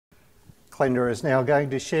Glenda is now going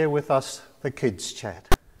to share with us the Kids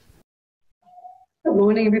Chat. Good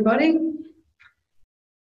morning, everybody.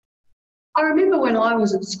 I remember when I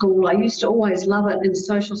was at school, I used to always love it in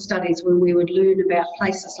social studies when we would learn about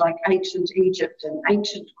places like ancient Egypt and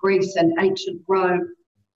ancient Greece and ancient Rome.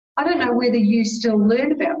 I don't know whether you still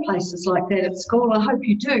learn about places like that at school. I hope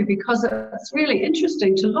you do, because it's really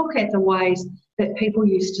interesting to look at the ways that people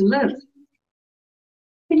used to live.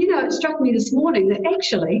 And you know, it struck me this morning that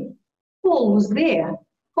actually Paul was there.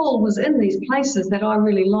 Paul was in these places that I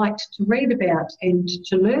really liked to read about and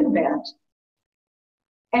to learn about.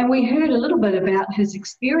 And we heard a little bit about his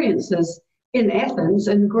experiences in Athens,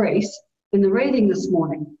 in Greece, in the reading this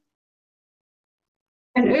morning.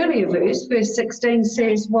 An earlier verse, verse 16,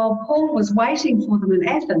 says, while Paul was waiting for them in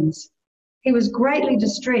Athens, he was greatly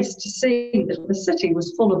distressed to see that the city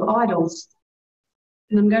was full of idols.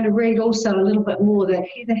 And I'm going to read also a little bit more that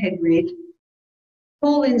Heather had read.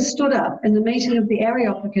 Paul then stood up in the meeting of the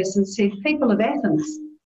Areopagus and said, people of Athens,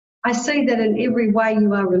 I see that in every way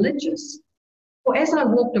you are religious. For as I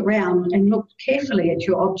walked around and looked carefully at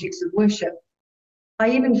your objects of worship, I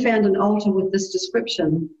even found an altar with this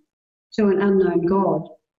description, to an unknown God.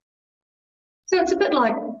 So it's a bit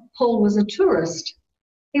like Paul was a tourist.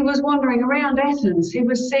 He was wandering around Athens. He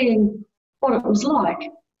was seeing what it was like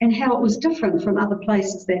and how it was different from other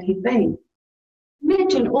places that he'd been.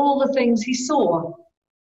 Imagine all the things he saw,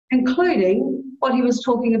 including what he was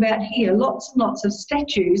talking about here, lots and lots of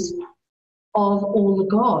statues of all the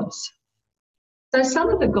gods. So some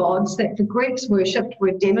of the gods that the Greeks worshipped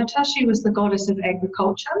were Demeter, she was the goddess of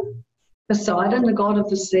agriculture, Poseidon, the god of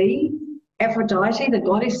the sea, Aphrodite, the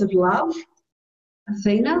goddess of love,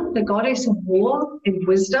 Athena, the goddess of war and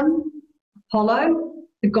wisdom, Apollo,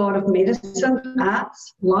 the god of medicine,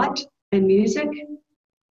 arts, light and music.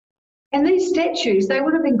 And these statues, they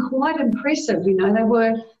would have been quite impressive, you know, they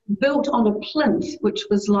were built on a plinth, which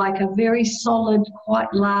was like a very solid,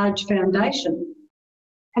 quite large foundation.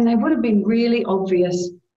 And they would have been really obvious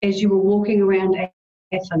as you were walking around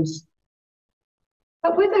Athens.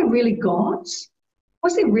 But were they really gods?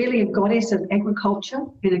 Was there really a goddess of agriculture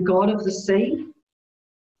and a god of the sea?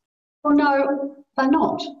 Well, no, they're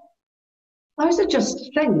not. Those are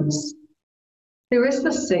just things. There is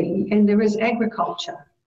the sea and there is agriculture.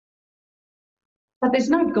 But there's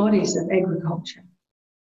no goddess of agriculture.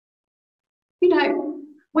 You know,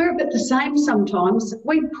 we're a bit the same sometimes.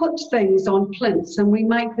 We put things on plinths and we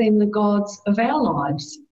make them the gods of our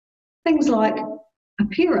lives. Things like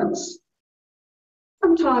appearance.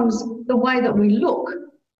 Sometimes the way that we look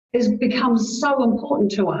becomes so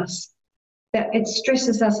important to us that it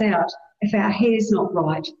stresses us out if our hair's not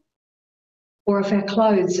right or if our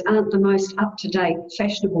clothes aren't the most up-to-date,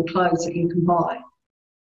 fashionable clothes that you can buy.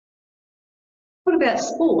 What about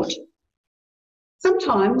sport?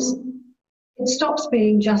 Sometimes it stops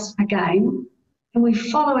being just a game and we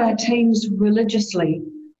follow our teams religiously.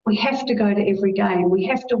 We have to go to every game. We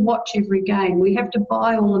have to watch every game. We have to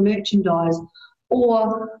buy all the merchandise.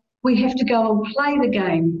 Or we have to go and play the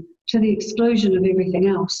game to the exclusion of everything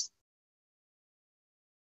else.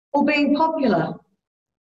 Or being popular.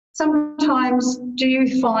 Sometimes do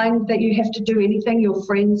you find that you have to do anything your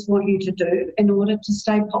friends want you to do in order to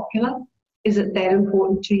stay popular? Is it that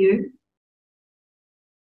important to you?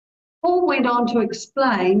 Paul went on to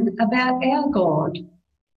explain about our God,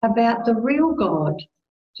 about the real God,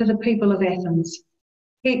 to the people of Athens.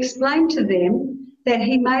 He explained to them that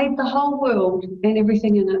he made the whole world and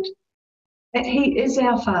everything in it, that he is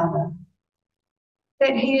our Father,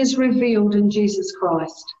 that he is revealed in Jesus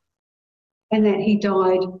Christ, and that he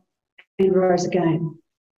died and rose again.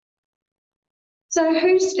 So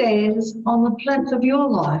who stands on the plinth of your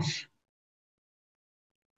life?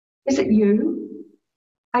 Is it you?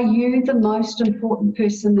 Are you the most important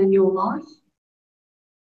person in your life?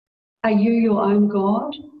 Are you your own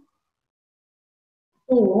God?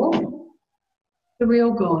 Or the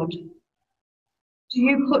real God? Do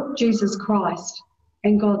you put Jesus Christ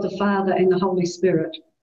and God the Father and the Holy Spirit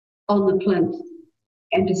on the plinth,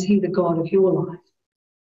 and is he the God of your life?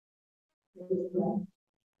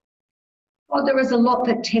 Well, there is a lot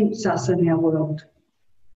that tempts us in our world.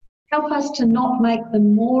 Help us to not make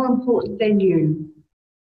them more important than you.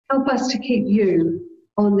 Help us to keep you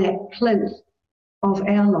on that plinth of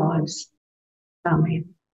our lives.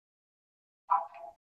 Amen.